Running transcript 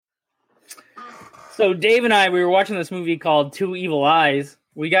So Dave and I, we were watching this movie called Two Evil Eyes.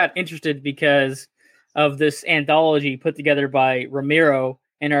 We got interested because of this anthology put together by Romero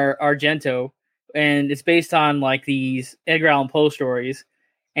and Argento, and it's based on like these Edgar Allan Poe stories.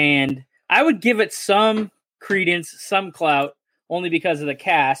 And I would give it some credence, some clout, only because of the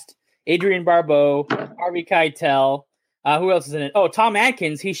cast: Adrienne Barbeau, Harvey Keitel. Who else is in it? Oh, Tom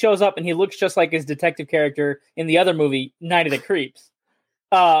Atkins. He shows up and he looks just like his detective character in the other movie, Night of the Creeps.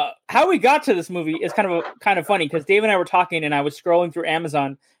 How we got to this movie is kind of funny because Dave and I were talking and I was scrolling through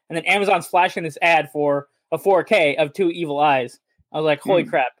Amazon and then Amazon's flashing this ad for a 4K of Two Evil Eyes. I was like, holy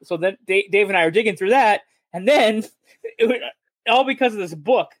crap. So then Dave and I are digging through that. And then all because of this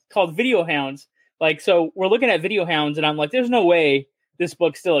book called Video Hounds. Like, so we're looking at Video Hounds and I'm like, there's no way this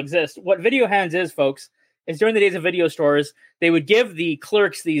book still exists. What Video Hounds is, folks, is during the days of video stores, they would give the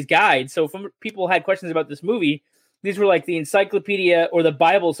clerks these guides. So if people had questions about this movie, these were like the encyclopedia or the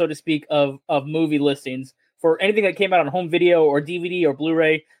Bible, so to speak, of movie listings for anything that came out on home video or DVD or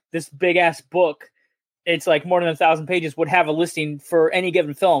Blu-ray. This big ass book, it's like more than 1,000 pages, would have a listing for any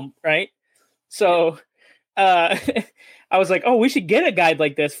given film, right? So I was like, oh, we should get a guide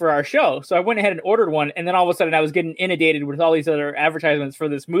like this for our show. So I went ahead and ordered one, and then all of a sudden I was getting inundated with all these other advertisements for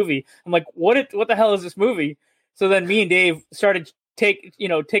this movie. I'm like, what the hell is this movie? So then me and Dave started taking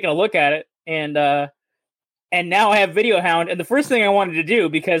a look at it, and now I have Video Hound. And the first thing I wanted to do,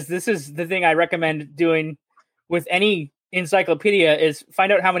 because this is the thing I recommend doing with any encyclopedia, is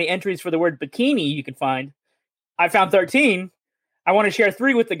find out how many entries for the word bikini you can find. I found 13. I want to share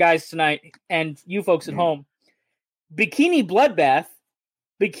 3 with the guys tonight and you folks at home. Bikini Bloodbath,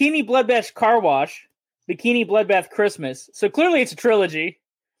 Bikini Bloodbath Car Wash, Bikini Bloodbath Christmas. So clearly it's a trilogy.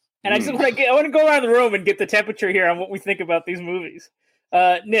 And I want to go around the room and get the temperature here on what we think about these movies.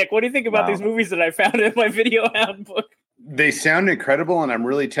 Nick, what do you think about these movies that I found in my Video Hound book? They sound incredible, and I'm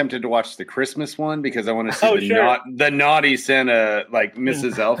really tempted to watch the Christmas one because I want to see the naughty Santa, like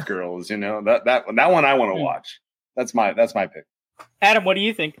Mrs. Elf girls. You know, that one I want to watch. That's my pick. Adam, what do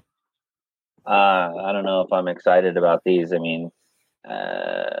you think? I don't know if I'm excited about these. I mean,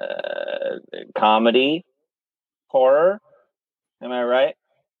 comedy, horror. Am I right?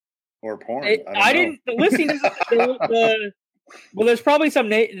 Or porn. I didn't. The listing doesn't. Well, there's probably some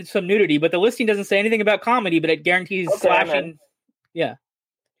nudity, but the listing doesn't say anything about comedy. But it guarantees slashing. Yeah.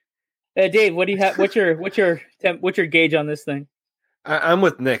 Dave, what do you have? What's your gauge on this thing? I'm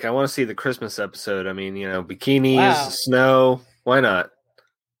with Nick. I want to see the Christmas episode. I mean, bikinis, snow. Why not?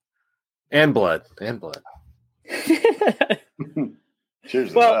 And blood.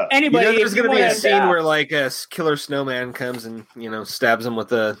 Cheers. Well, anybody, there's going to be a scene where like a killer snowman comes and stabs him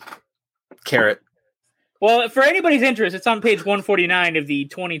with a carrot. Well, for anybody's interest, it's on page 149 of the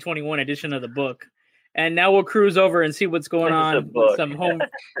 2021 edition of the book. And now we'll cruise over and see what's going on with some home.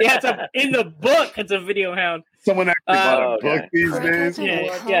 Yeah, in the book. It's a Video Hound. Someone actually bought a book these days.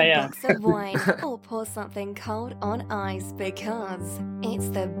 Yeah. Box of wine or pour something cold on ice because it's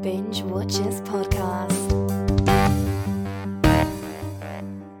the Binge Watchers podcast.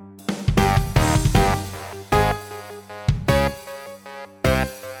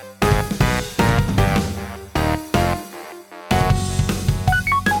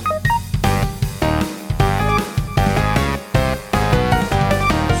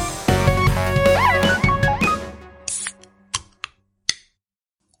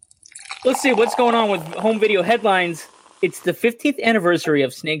 Let's see what's going on with home video headlines. It's the 15th anniversary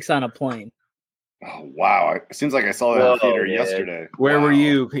of Snakes on a Plane. Oh, wow. It seems like I saw that in the theater yesterday. Where were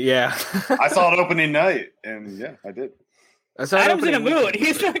you? Yeah. I saw it opening night, and yeah, I did. Adam's in a mood.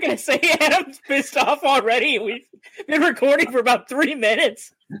 He's not going to say Adam's pissed off already. We've been recording for about 3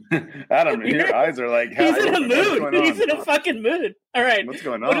 minutes. Adam, your eyes are like... He's in a mood. He's in a fucking mood. All right. What's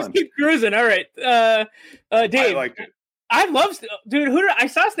going on? We'll just keep cruising. All right. Dave. I liked it. I love, dude. I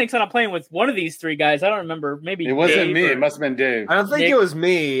saw Snakes on a Plane with one of these 3 guys. I don't remember. Maybe it wasn't Dave me. It must have been Dave. I don't think it was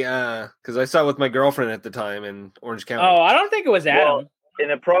me because I saw it with my girlfriend at the time in Orange County. Oh, I don't think it was Adam. Well, in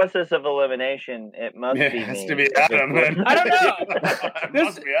the process of elimination, it must be me. It has to be Adam. I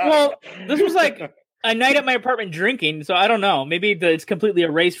don't know. This was like a night at my apartment drinking, so I don't know. Maybe it's completely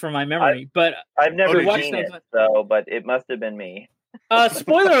erased from my memory. But I've never seen it, but it must have been me.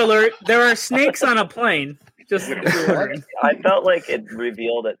 Spoiler alert: there are snakes on a plane. Just I felt like it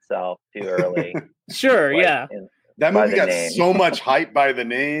revealed itself too early. Sure, yeah. That movie got so much hype by the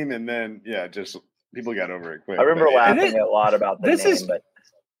name, and then just people got over it quick. I remember laughing a lot about the name.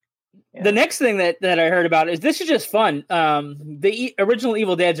 The next thing that I heard about is this is just fun. The original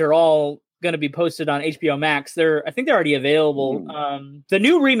Evil Deads are all going to be posted on HBO Max. I think they're already available. The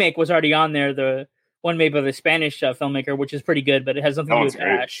new remake was already on there. The one made by the Spanish filmmaker, which is pretty good, but it has nothing to do with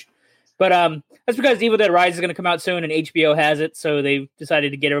Ash. But that's because Evil Dead Rise is going to come out soon, and HBO has it, so they decided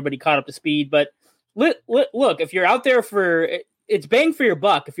to get everybody caught up to speed. But look, if you're out there for it's bang for your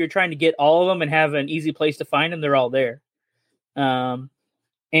buck. If you're trying to get all of them and have an easy place to find them, they're all there. And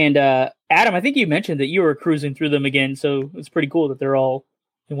Adam, I think you mentioned that you were cruising through them again, so it's pretty cool that they're all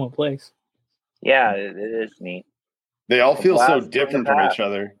in one place. Yeah, it is neat. They all feel so different from each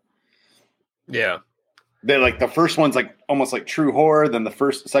other. Yeah. They like the first one's like almost like true horror, then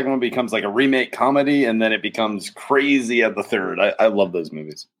the second one becomes like a remake comedy, and then it becomes crazy at the third. I love those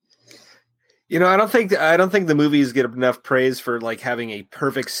movies. You know, I don't think the movies get enough praise for like having a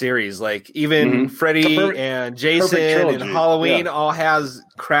perfect series. Like even Freddy and Jason and Halloween all has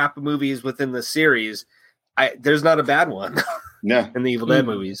crap movies within the series. There's not a bad one. Yeah, in the Evil Dead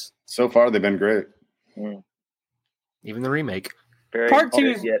movies so far, they've been great. Even the remake. Part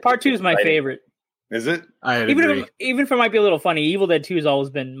two is my favorite. Is it? Even if it might be a little funny, Evil Dead 2 has always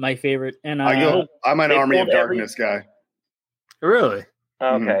been my favorite. And I'm an Army of Darkness guy. Really?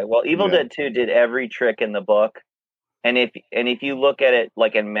 Okay. Well, Evil Dead 2 did every trick in the book. And if you look at it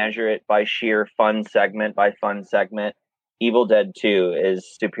like and measure it by sheer fun segment by fun segment, Evil Dead 2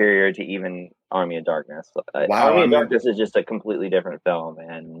 is superior to even Army of Darkness. Army of Darkness is just a completely different film,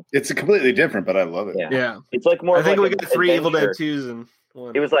 and it's a completely different, but I love it. Yeah. It's like more. I think like we got 3 Evil Dead 2s and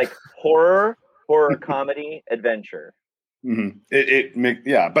one. It was like horror, comedy, adventure.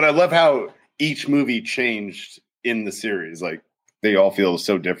 But I love how each movie changed in the series. Like they all feel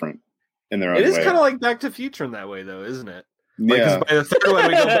so different in their own way. It is kind of like Back to the Future in that way, though, isn't it? Yeah. By the third one,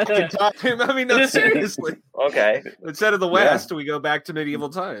 we go back in time. I mean, no, seriously. Okay. Instead of the West, we go back to medieval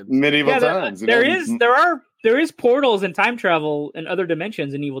times. Times. There is portals and time travel and other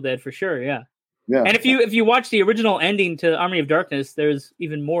dimensions in Evil Dead for sure. Yeah. Yeah. And if you watch the original ending to Army of Darkness, there's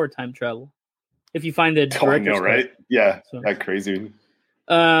even more time travel. If you find the director's cut. Right? Yeah. So. That's crazy.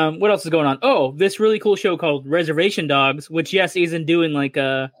 What else is going on? Oh, this really cool show called Reservation Dogs, which isn't doing like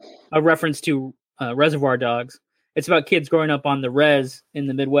a reference to Reservoir Dogs. It's about kids growing up on the res in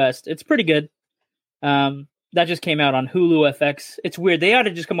the Midwest. It's pretty good. That just came out on Hulu FX. It's weird. They ought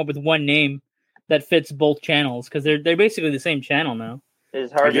to just come up with one name that fits both channels because they're basically the same channel now. Is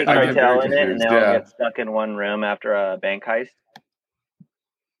Harvey Keitel in it and they all get stuck in one room after a bank heist?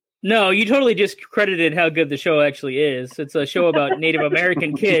 No, you totally just credited how good the show actually is. It's a show about Native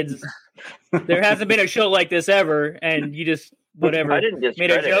American kids. There hasn't been a show like this ever, and you just whatever. I didn't just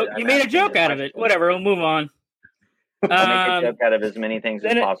made a joke. You made a joke out of it. Whatever. We'll move on. I'll make a joke out of as many things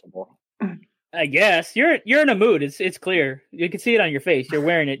as possible. I guess you're in a mood. It's clear. You can see it on your face. You're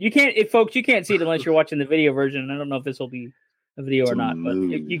wearing it. You can't, folks. You can't see it unless you're watching the video version. I don't know if this will be a video or not, but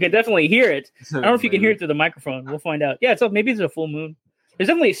you can definitely hear it. I don't know if you can hear it through the microphone. We'll find out. Yeah, maybe it's a full moon. There's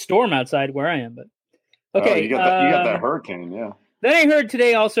definitely a storm outside where I am, but okay. You got that hurricane, yeah. Then I heard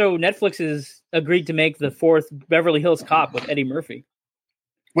today also Netflix has agreed to make the 4th Beverly Hills Cop with Eddie Murphy.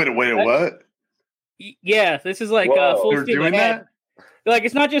 Wait, what? Yeah, this is like full steam ahead. Like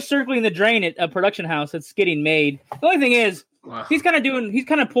it's not just circling the drain at a production house; it's getting made. The only thing is, he's kind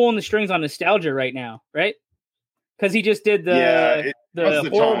of pulling the strings on nostalgia right now, right? Because he just did the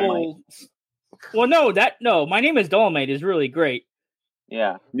horrible. Well, no. My Name is Dolomite is really great.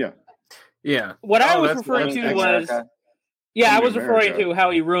 Yeah. What I was referring to was, I was referring to how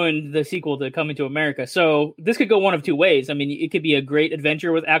he ruined the sequel to Coming to America. So this could go one of two ways. I mean, it could be a great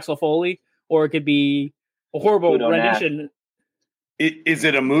adventure with Axel Foley, or it could be a horrible rendition. Is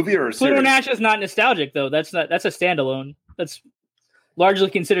it a movie or a series? Pluto Nash is not nostalgic though. That's a standalone. That's largely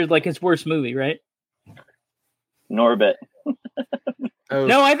considered like his worst movie, right? Norbit.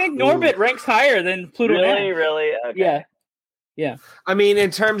 No, I think Norbit ranks higher than Pluto Nash. Really? Okay. Yeah. I mean, in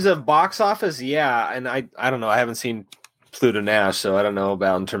terms of box office, yeah, and I don't know. I haven't seen Pluto Nash, so I don't know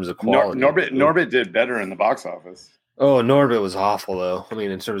about in terms of quality. Norbit did better in the box office. Oh, Norbit was awful, though. I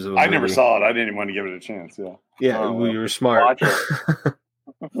mean, in terms of I never saw it. I didn't even want to give it a chance. Yeah, we were smart. Watch it.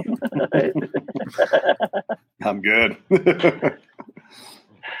 I'm good.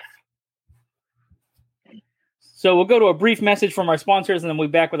 So we'll go to a brief message from our sponsors, and then we'll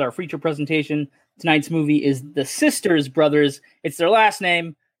be back with our feature presentation. Tonight's movie is The Sisters Brothers. It's their last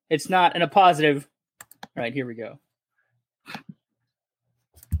name. It's not in a positive. All right, here we go.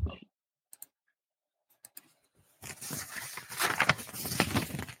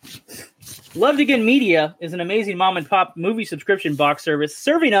 Loved Again Media is an amazing mom-and-pop movie subscription box service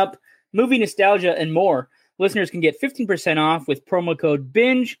serving up movie nostalgia and more. Listeners can get 15% off with promo code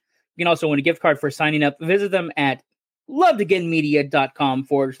BINGE. You can also win a gift card for signing up. Visit them at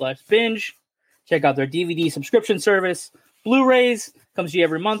lovedagainmedia.com/binge. Check out their DVD subscription service. Blu-rays comes to you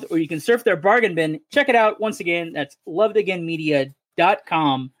every month, or you can surf their bargain bin. Check it out. Once again, that's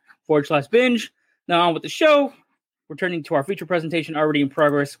lovedagainmedia.com /binge. Now on with the show. Returning to our feature presentation already in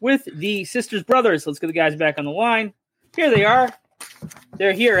progress with the Sisters Brothers. Let's get the guys back on the line. Here they are.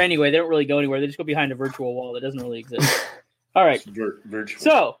 They're here anyway. They don't really go anywhere. They just go behind a virtual wall that doesn't really exist. All right. Virtual.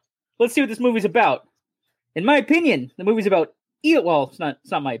 So let's see what this movie's about. In my opinion, the movie's about well, it's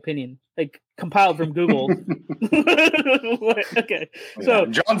not my opinion. Like compiled from Google. Okay. So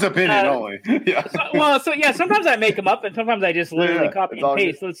John's opinion only. Yeah. Sometimes I make them up and sometimes I just literally copy and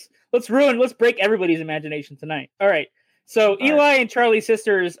paste. Let's break everybody's imagination tonight. All right. So Eli and Charlie's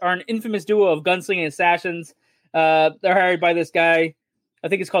sisters are an infamous duo of gunslinging assassins. They're hired by this guy. I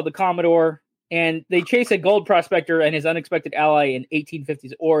think it's called the Commodore. And they chase a gold prospector and his unexpected ally in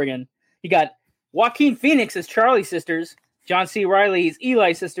 1850s Oregon. You got Joaquin Phoenix as Charlie's sisters, John C. Reilly as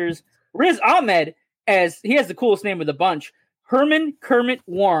Eli's sisters, Riz Ahmed as he has the coolest name of the bunch, Herman Kermit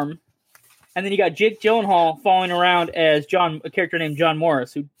Warm, and then you got Jake Gyllenhaal following around as a character named John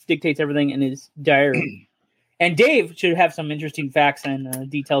Morris, who dictates everything in his diary. And Dave should have some interesting facts and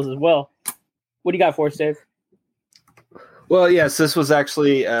details as well. What do you got for us, Dave? Well, yes, this was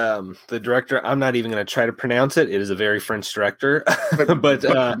actually the director. I'm not even going to try to pronounce it. It is a very French director. but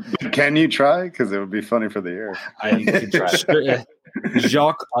can you try? Because it would be funny for the ear. I can try.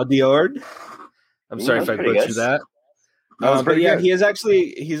 Jacques Audiard. I'm sorry if I butchered that. But yeah, he's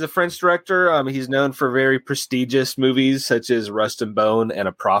a French director. He's known for very prestigious movies such as Rust and Bone and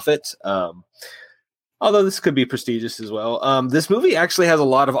A Prophet. Although this could be prestigious as well. This movie actually has a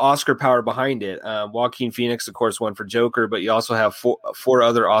lot of Oscar power behind it. Joaquin Phoenix, of course, won for Joker, but you also have four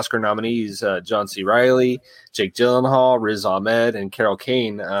other Oscar nominees, John C. Reilly, Jake Gyllenhaal, Riz Ahmed, and Carol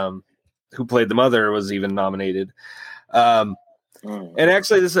Kane, who played the mother, was even nominated. And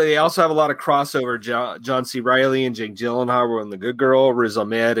actually, they also have a lot of crossover. John C. Reilly and Jake Gyllenhaal were in The Good Girl. Riz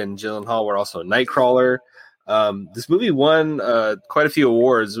Ahmed and Gyllenhaal were also in Nightcrawler. This movie won quite a few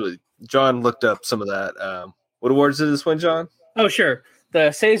awards. John looked up some of that. What awards did this win, John? Oh, sure. The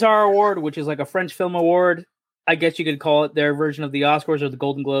César Award, which is like a French film award. I guess you could call it their version of the Oscars or the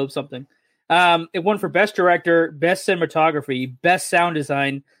Golden Globe, something. It won for Best Director, Best Cinematography, Best Sound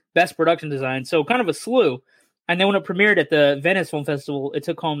Design, Best Production Design. So kind of a slew. And then when it premiered at the Venice Film Festival, it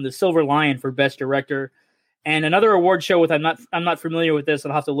took home the Silver Lion for Best Director. And another award show with I'm not familiar with this.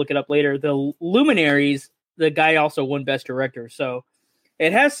 I'll have to look it up later. The Luminaries, the guy also won Best Director. So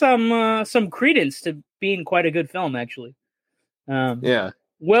it has some credence to being quite a good film, actually.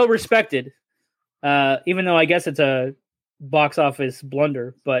 Well respected, even though I guess it's a box office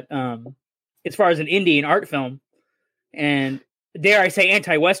blunder. But as far as an indie and art film, and dare I say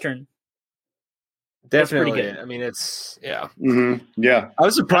anti-Western, definitely. I mean, it's Mm-hmm. Yeah. I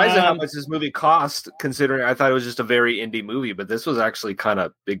was surprised at how much this movie cost, considering I thought it was just a very indie movie, but this was actually kind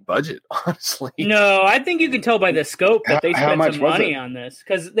of big budget, honestly. No, I think you can tell by the scope that they spent some money on this,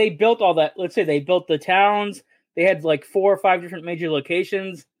 because they built all that. Let's say they built the towns. They had like 4 or 5 different major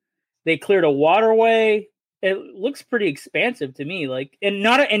locations. They cleared a waterway. It looks pretty expansive to me. Like, and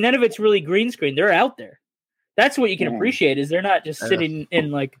none of it's really green screen. They're out there. That's what you can appreciate, is they're not just sitting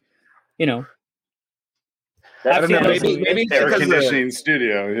in like, I don't know. Maybe it's air conditioning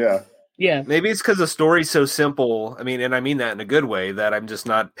studio. Yeah. Maybe it's because the story's so simple. I mean, and I mean that in a good way, that I'm just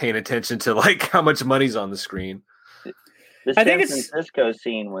not paying attention to like how much money's on the screen. The San Francisco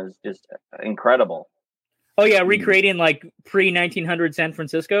scene was just incredible. Oh yeah, recreating like pre-1900 San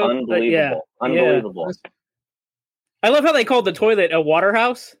Francisco. Unbelievable. Unbelievable. Yeah. I love how they called the toilet a water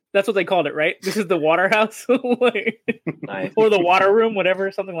house. That's what they called it, right? This is the water house. Nice. Or the water room,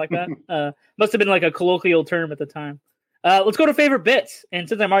 whatever, something like that. Must have been like a colloquial term at the time. Let's go to favorite bits. And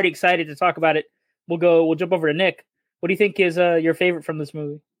since I'm already excited to talk about it, we'll jump over to Nick. What do you think is your favorite from this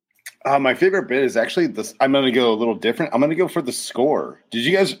movie? My favorite bit is actually this. I'm going to go a little different. I'm going to go for the score.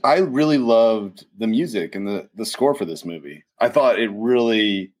 I really loved the music and the score for this movie. I thought it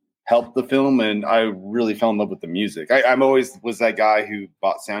really helped the film, and I really fell in love with the music. I'm always was that guy who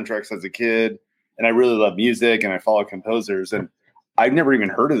bought soundtracks as a kid, and I really love music, and I follow composers, and I've never even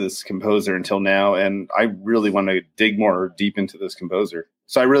heard of this composer until now, and I really want to dig more deep into this composer.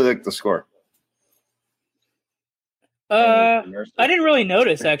 So I really like the score. I didn't really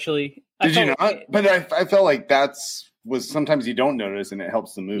notice, actually. Did you not? But I felt like was sometimes you don't notice, and it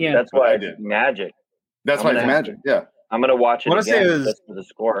helps the movie. Yeah. That's why it's magic. That's why it's magic. Yeah. I'm going to watch it again just for the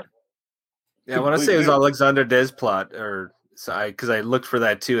score. Yeah, I want to say it was Alexander Desplat, because I looked for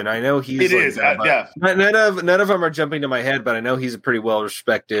that too, and I know he's. Yeah. None of them are jumping to my head, but I know he's a pretty well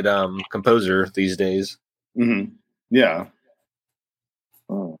respected composer these days. Mm-hmm. Yeah.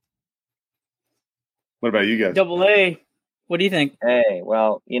 Oh. What about you guys? Double A. What do you think? Hey,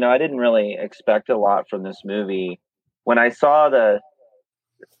 well, I didn't really expect a lot from this movie. When I saw the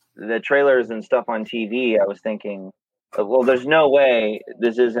the trailers and stuff on TV, I was thinking, well, there's no way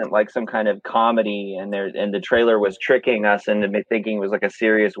this isn't like some kind of comedy, and the trailer was tricking us into thinking it was like a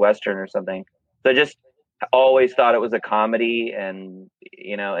serious Western or something. So I just always thought it was a comedy, and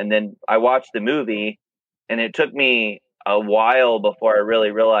and then I watched the movie, and it took me a while before I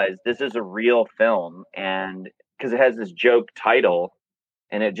really realized this is a real film, and because it has this joke title,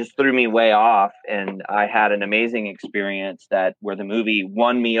 and it just threw me way off, and I had an amazing experience where the movie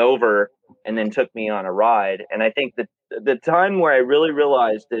won me over and then took me on a ride. And I think that the time where I really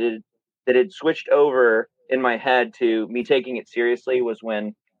realized that it switched over in my head to me taking it seriously was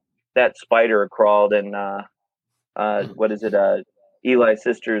when that spider crawled in Eli's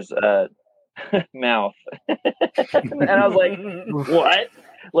sister's mouth. And I was like, what?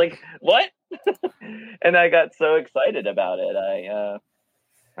 Like, what? And I got so excited about it.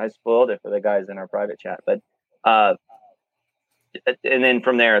 I spoiled it for the guys in our private chat, but and then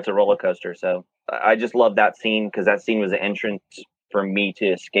from there it's a roller coaster. So I just love that scene because that scene was an entrance for me to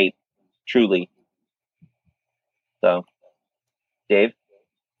escape truly. So, Dave?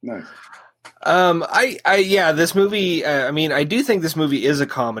 Nice. This movie, I do think this movie is a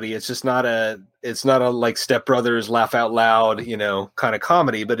comedy. It's just not a like Step Brothers laugh out loud, kind of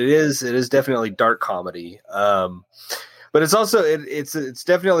comedy, but it is definitely dark comedy. But it's also it's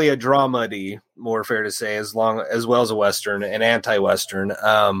definitely a dramedy, more fair to say, as well as a Western and anti-Western.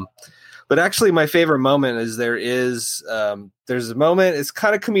 But actually, my favorite moment is there's a moment. It's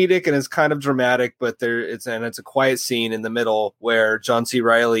kind of comedic and it's kind of dramatic, but it's a quiet scene in the middle where John C.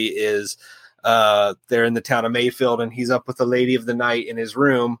 Reilly is there in the town of Mayfield, and he's up with the lady of the night in his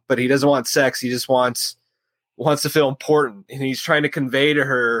room, but he doesn't want sex. He just wants to feel important, and he's trying to convey to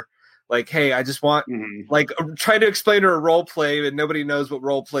her, like, hey, I just want, trying to explain to her role play, and nobody knows what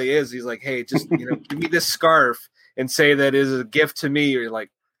role play is. He's like, hey, just give me this scarf and say that is a gift to me. Or you're like,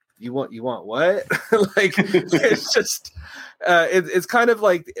 you want what? Like, it's just, it's kind of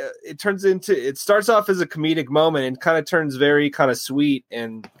like, it starts off as a comedic moment and kind of turns very kind of sweet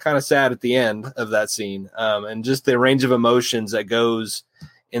and kind of sad at the end of that scene. And just the range of emotions that goes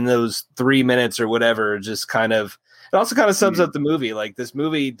in those 3 minutes or whatever, just kind of, it also kind of sums up the movie. Like, this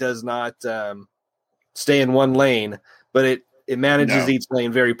movie does not stay in one lane, but it manages each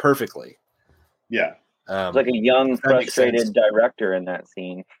lane very perfectly. Yeah. It's like a young, frustrated director in that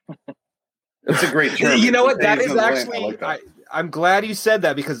scene. It's a great term. You know what? That is actually, I'm glad you said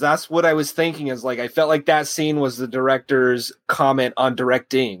that, because that's what I was thinking, is like, I felt like that scene was the director's comment on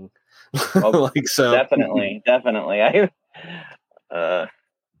directing. Like, so definitely.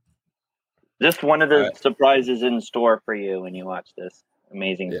 Just one of the surprises in store for you when you watch this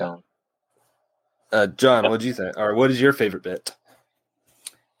amazing film. John, what did you think? Or what is your favorite bit?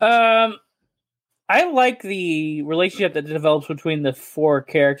 I like the relationship that develops between the four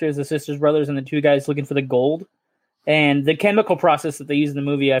characters, the sisters, brothers, and the two guys looking for the gold. And the chemical process that they use in the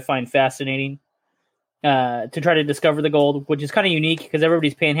movie I find fascinating to try to discover the gold, which is kind of unique because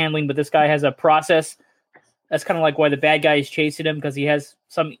everybody's panhandling, but this guy has a process. That's kind of like why the bad guy is chasing him, because he has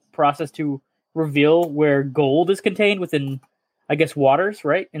some process to reveal where gold is contained within, I guess, waters,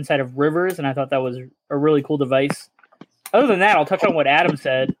 right? Inside of rivers. And I thought that was a really cool device. Other than that, I'll touch on what Adam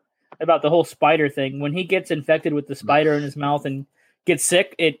said about the whole spider thing. When he gets infected with the spider in his mouth and gets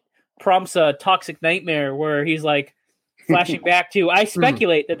sick, it prompts a toxic nightmare where he's like flashing back to, I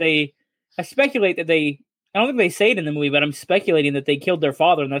speculate that they, I don't think they say it in the movie, but I'm speculating that they killed their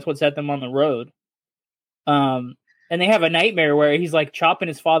father and that's what set them on the road. And they have a nightmare where he's like chopping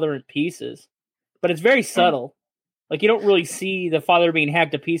his father in pieces, but it's very subtle. Like, you don't really see the father being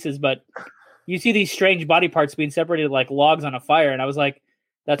hacked to pieces, but you see these strange body parts being separated like logs on a fire. And I was like,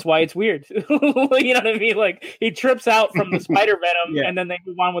 that's why it's weird. You know what I mean? Like, he trips out from the spider venom and then they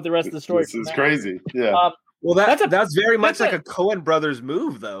move on with the rest of the story. This is crazy. Yeah. Well, that's very much like a Coen Brothers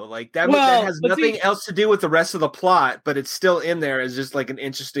move, though. Like, that has nothing else to do with the rest of the plot, but it's still in there as just like an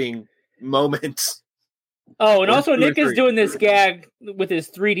interesting moment. Oh, and also Nick is doing this gag with his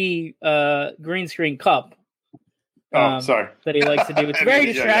 3D green screen cup. Sorry. That he likes to do. It's very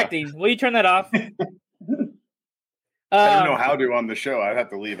distracting. Yeah. Will you turn that off? I don't know how to on the show. I'd have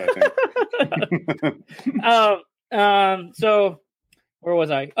to leave, I think. So where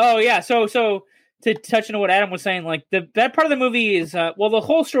was I? Oh yeah. So to touch on what Adam was saying, like that part of the movie is the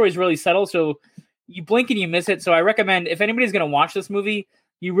whole story is really subtle. So you blink and you miss it. So I recommend, if anybody's going to watch this movie,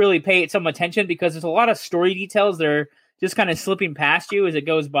 you really pay it some attention, because there's a lot of story details that are just kind of slipping past you as it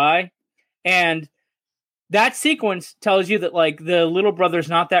goes by. And that sequence tells you that, like, the little brother's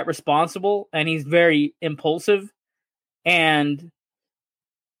not that responsible and he's very impulsive. And,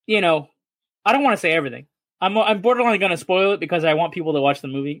 I don't want to say everything. I'm borderline going to spoil it because I want people to watch the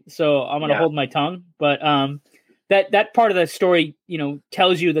movie, so I'm going to hold my tongue. But that part of the story,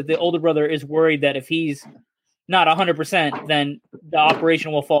 tells you that the older brother is worried that if he's not 100%, then the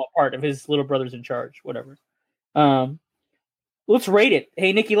operation will fall apart if his little brother's in charge. Whatever. Let's rate it.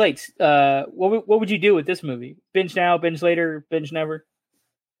 Hey, Nikki Lates, what would you do with this movie? Binge now, binge later, binge never?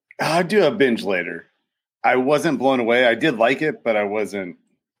 I'd do a binge later. I wasn't blown away. I did like it, but I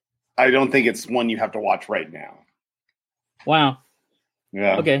don't think it's one you have to watch right now. Wow.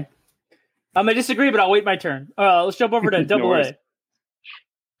 Yeah. Okay. I'm going to disagree, but I'll wait my turn. Let's jump over to Double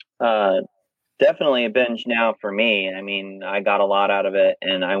A. Definitely a binge now for me. I mean, I got a lot out of it,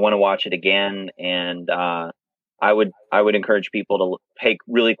 and I want to watch it again. And I would encourage people to pay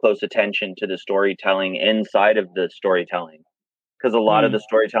really close attention to the storytelling inside of the storytelling, because a lot of the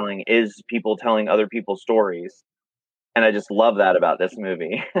storytelling is people telling other people's stories, and I just love that about this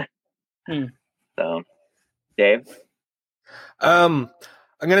movie. So, Dave?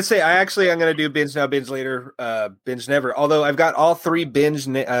 I'm going to say I'm going to do binge now, binge later, binge never. Although I've got all three binge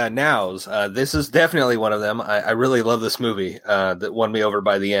nows. This is definitely one of them. I really love this movie that won me over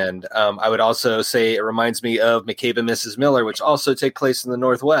by the end. I would also say it reminds me of McCabe and Mrs. Miller, which also take place in the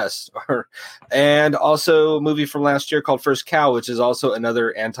Northwest. And also a movie from last year called First Cow, which is also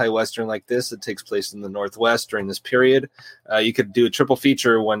another anti-Western like this that takes place in the Northwest during this period. You could do a triple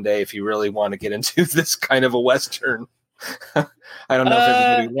feature one day if you really want to get into this kind of a Western. I don't know if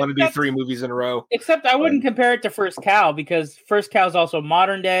everybody want to do 3 movies in a row. Except I wouldn't compare it to First Cow, because First Cow is also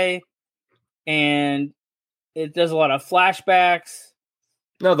modern day, and it does a lot of flashbacks.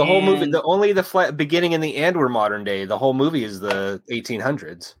 No, the whole movie, the beginning and the end were modern day. The whole movie is the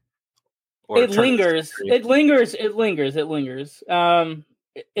 1800s. It lingers. It lingers. It lingers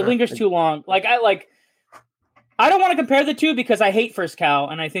too long. I don't want to compare the two because I hate First Cow,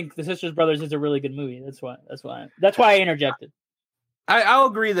 and I think The Sisters Brothers is a really good movie. That's why I interjected. I'll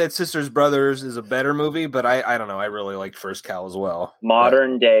agree that Sisters Brothers is a better movie, but I don't know. I really liked First Cow as well.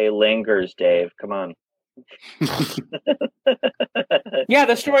 Modern day lingers, Dave. Come on. Yeah,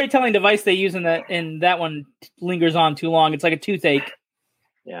 the storytelling device they use in that one lingers on too long. It's like a toothache.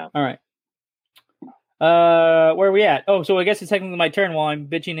 Yeah. All right. Where are we at? Oh, so I guess it's technically my turn while I'm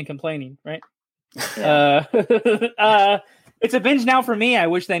bitching and complaining, right? Yeah. It's a binge now for me. I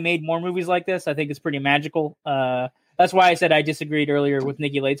wish they made more movies like this. I think it's pretty magical. That's why I said I disagreed earlier with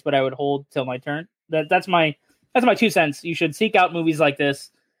Nikki Lates, but I would hold till my turn. That's my 2 cents. You should seek out movies like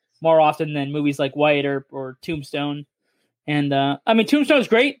this more often than movies like Wyatt Earp or Tombstone. And Tombstone's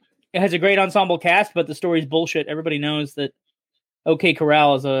great. It has a great ensemble cast, but the story's bullshit. Everybody knows that OK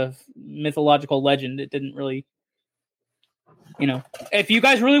Corral is a mythological legend. It didn't really. If you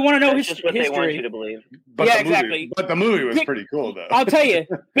guys really want to know history, they want you to believe. Exactly. But the movie was pretty cool, though. I'll tell you,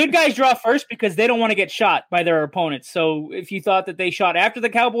 good guys draw first because they don't want to get shot by their opponents. So if you thought that they shot after the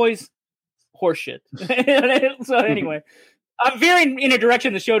Cowboys, horseshit. So anyway, I'm veering in a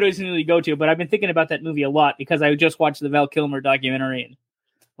direction the show doesn't really go to, but I've been thinking about that movie a lot because I just watched the Val Kilmer documentary and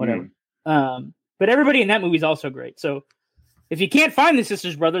whatever. But everybody in that movie is also great. So if you can't find the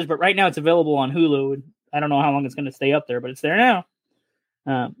Sisters Brothers, but right now it's available on Hulu, and I don't know how long it's going to stay up there, but it's there now.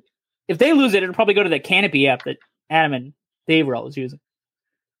 If they lose it, it'll probably go to the Canopy app that Adam and Dave were always using.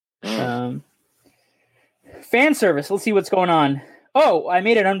 Fan service. Let's see what's going on. Oh, I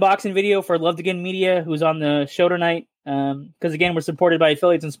made an unboxing video for Loved Again Media, who's on the show tonight. Because again, we're supported by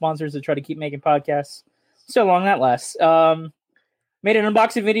affiliates and sponsors that try to keep making podcasts. So long that lasts. Made an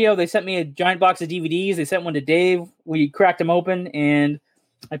unboxing video. They sent me a giant box of DVDs. They sent one to Dave. We cracked them open, and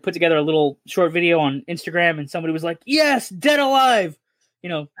I put together a little short video on Instagram, and somebody was like, "Yes, Dead Alive!"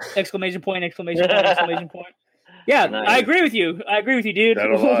 Exclamation point, exclamation point, exclamation point. Yeah, nice. I agree with you, dude.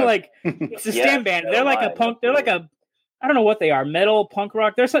 Like, it's a stem band. They're like a punk. They're like a, I don't know what they are, metal, punk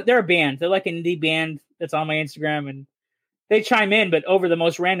rock. They're a band. They're like an indie band that's on my Instagram, and they chime in, but over the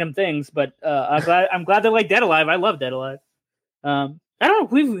most random things. But I'm glad they like Dead Alive. I love Dead Alive. I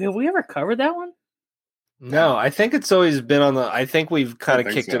don't know. Have we ever covered that one? No, I think it's always been on the. I think we've kind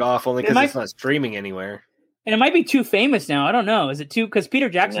of kicked it off only because it's not streaming anywhere. And it might be too famous now. I don't know. Is it too? Because Peter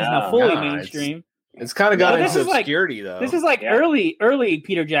Jackson's now fully mainstream. It's kind of got into obscurity, though. This is like early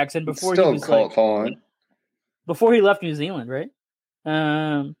Peter Jackson before he was before he left New Zealand, right?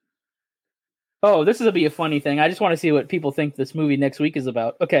 Oh, this will be a funny thing. I just want to see what people think this movie next week is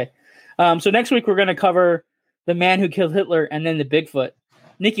about. Okay, so next week we're going to cover The Man Who Killed Hitler and then the Bigfoot.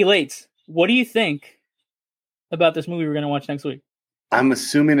 Nikki Lates, what do you think about this movie we're going to watch next week? I'm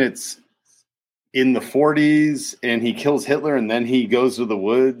assuming it's in the 40s and he kills Hitler and then he goes to the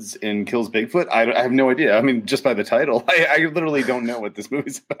woods and kills Bigfoot? I have no idea. I mean, just by the title, I literally don't know what this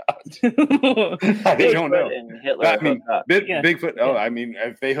movie's about. I don't know. And Hitler Bigfoot. Oh, I mean,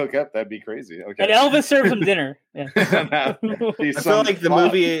 if they hook up, that'd be crazy. Okay. And Elvis serves him dinner. Yeah. I feel like the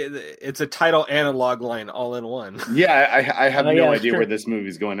movie, it's a title and a log line all in one. Yeah, I have no idea where this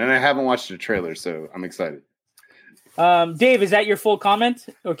movie's going, and I haven't watched the trailer, so I'm excited. Dave, is that your full comment,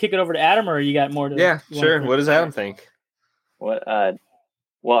 or kick it over to Adam, or you got more to? Yeah, sure. What does Adam think? What?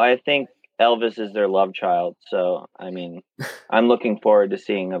 Well, I think Elvis is their love child. So, I mean, I'm looking forward to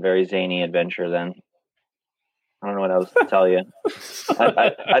seeing a very zany adventure. Then, I don't know what else to tell you.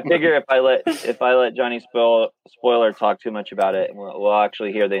 I figure if I let Johnny Spoiler talk too much about it, we'll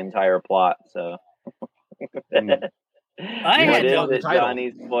actually hear the entire plot. So. I had no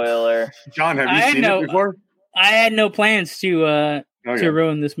Johnny Spoiler. John, have you seen it before? I had no plans to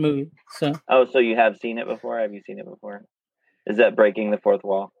ruin this movie. So so you have seen it before? Have you seen it before? Is that breaking the fourth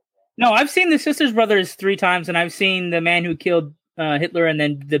wall? No, I've seen The Sisters Brothers 3 times, and I've seen The Man Who Killed Hitler and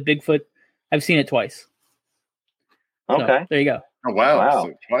then The Bigfoot. I've seen it twice. Okay. So, there you go. Oh, wow.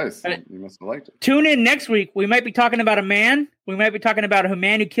 So twice. You must have liked it. Tune in next week. We might be talking about a man. We might be talking about a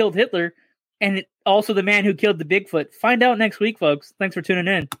man who killed Hitler and also the man who killed the Bigfoot. Find out next week, folks. Thanks for tuning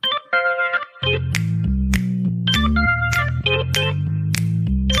in.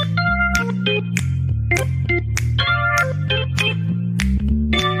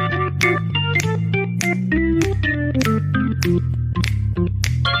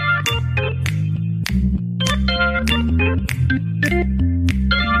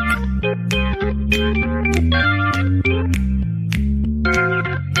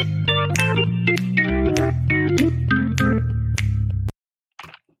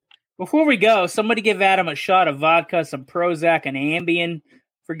 Before we go, somebody give Adam a shot of vodka, some Prozac, and Ambien.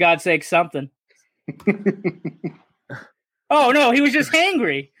 For God's sake, something. Oh, no, he was just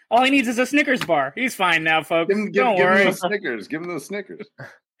hangry. All he needs is a Snickers bar. He's fine now, folks. Don't worry. Give him those Snickers. Give him those Snickers.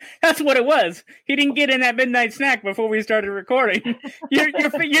 That's what it was. He didn't get in that midnight snack before we started recording.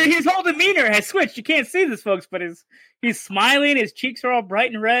 His whole demeanor has switched. You can't see this, folks, but he's smiling. His cheeks are all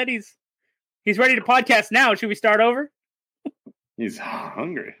bright and red. He's ready to podcast now. Should we start over? He's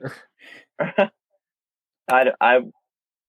hungry.